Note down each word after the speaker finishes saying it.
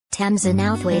Tamzin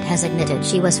Outhwaite has admitted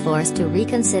she was forced to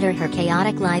reconsider her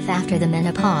chaotic life after the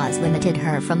menopause limited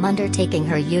her from undertaking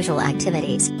her usual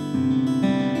activities.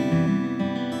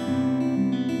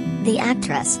 The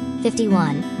actress,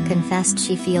 51, confessed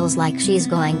she feels like she's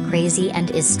going crazy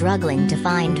and is struggling to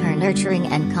find her nurturing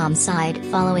and calm side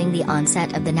following the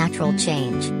onset of the natural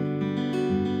change.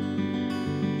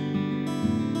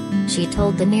 She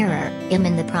told the Mirror, "I'm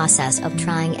in the process of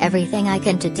trying everything I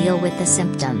can to deal with the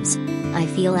symptoms. I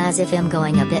feel as if I'm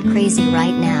going a bit crazy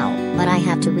right now, but I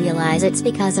have to realize it's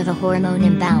because of a hormone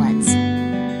imbalance."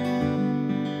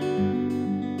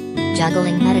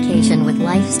 Juggling medication with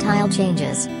lifestyle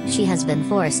changes, she has been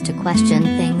forced to question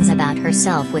things about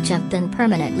herself which have been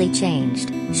permanently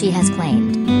changed, she has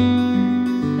claimed.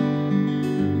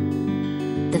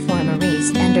 The former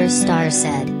EastEnders star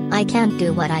said, "I can't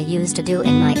do what I used to do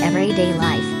in my everyday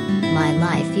life. My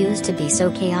life used to be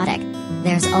so chaotic.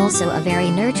 There's also a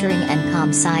very nurturing and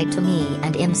calm side to me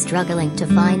and I'm struggling to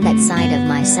find that side of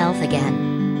myself again.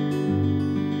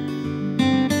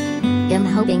 I'm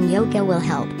hoping yoga will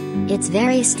help. It's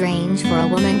very strange for a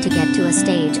woman to get to a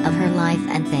stage of her life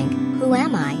and think, who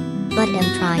am I? But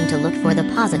I'm trying to look for the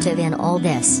positive in all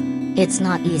this. It's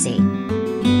not easy."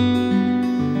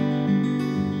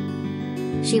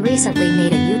 She recently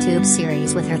made a YouTube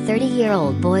series with her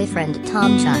 30-year-old boyfriend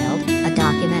Tom Child, a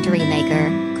documentary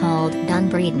maker, called Done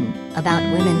Breedin', about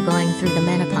women going through the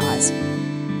menopause.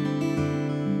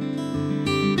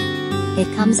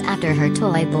 It comes after her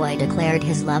toy boy declared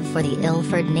his love for the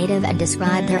Ilford native and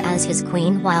described her as his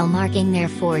queen while marking their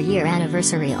 4-year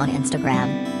anniversary on Instagram.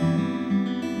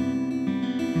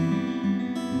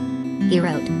 He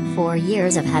wrote, "4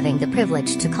 years of having the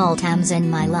privilege to call Tamzin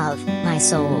my love, my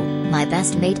soul, my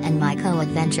best mate and my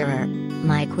co-adventurer,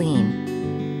 my queen."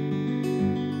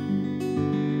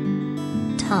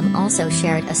 Tom also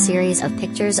shared a series of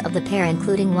pictures of the pair,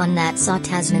 including one that saw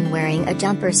Tamzin wearing a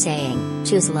jumper saying,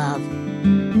 "Choose love."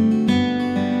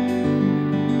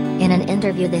 In an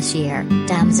interview this year,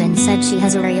 Tamzin said she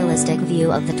has a realistic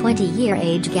view of the 20-year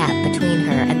age gap between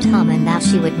her and Tom and that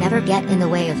she would never get in the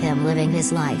way of him living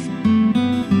his life.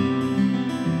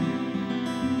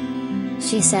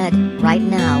 She said, "Right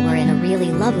now we're in a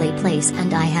really lovely place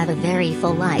and I have a very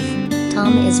full life.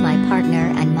 Tom is my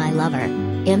partner and my lover.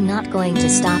 I'm not going to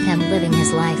stop him living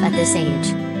his life at this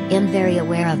age. I'm very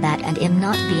aware of that and I'm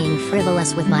not being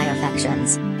frivolous with my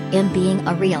affections. I'm being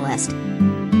a realist.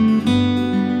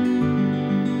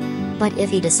 But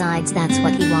if he decides that's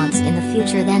what he wants in the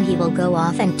future, then he will go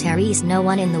off and tease no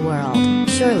one in the world.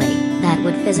 Surely, that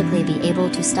would physically be able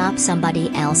to stop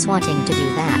somebody else wanting to do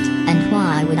that, and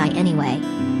why would I anyway?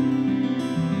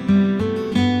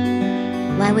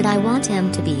 Why would I want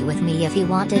him to be with me if he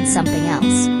wanted something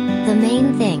else? The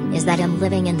main thing is that I'm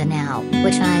living in the now,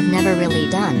 which I've never really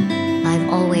done. I've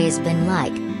always been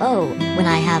like, oh, when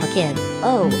I have a kid,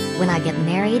 oh, when I get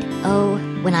married, oh,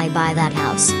 when I buy that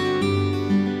house."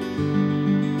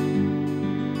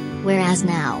 Whereas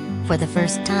now, for the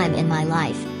first time in my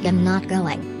life, I'm not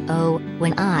going, oh,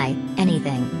 when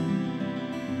anything.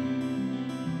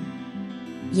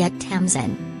 Yet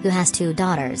Tamzin, who has 2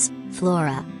 daughters,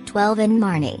 Flora, 12 and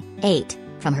Marnie, 8,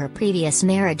 from her previous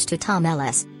marriage to Tom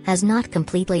Ellis, has not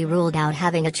completely ruled out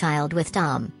having a child with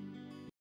Tom.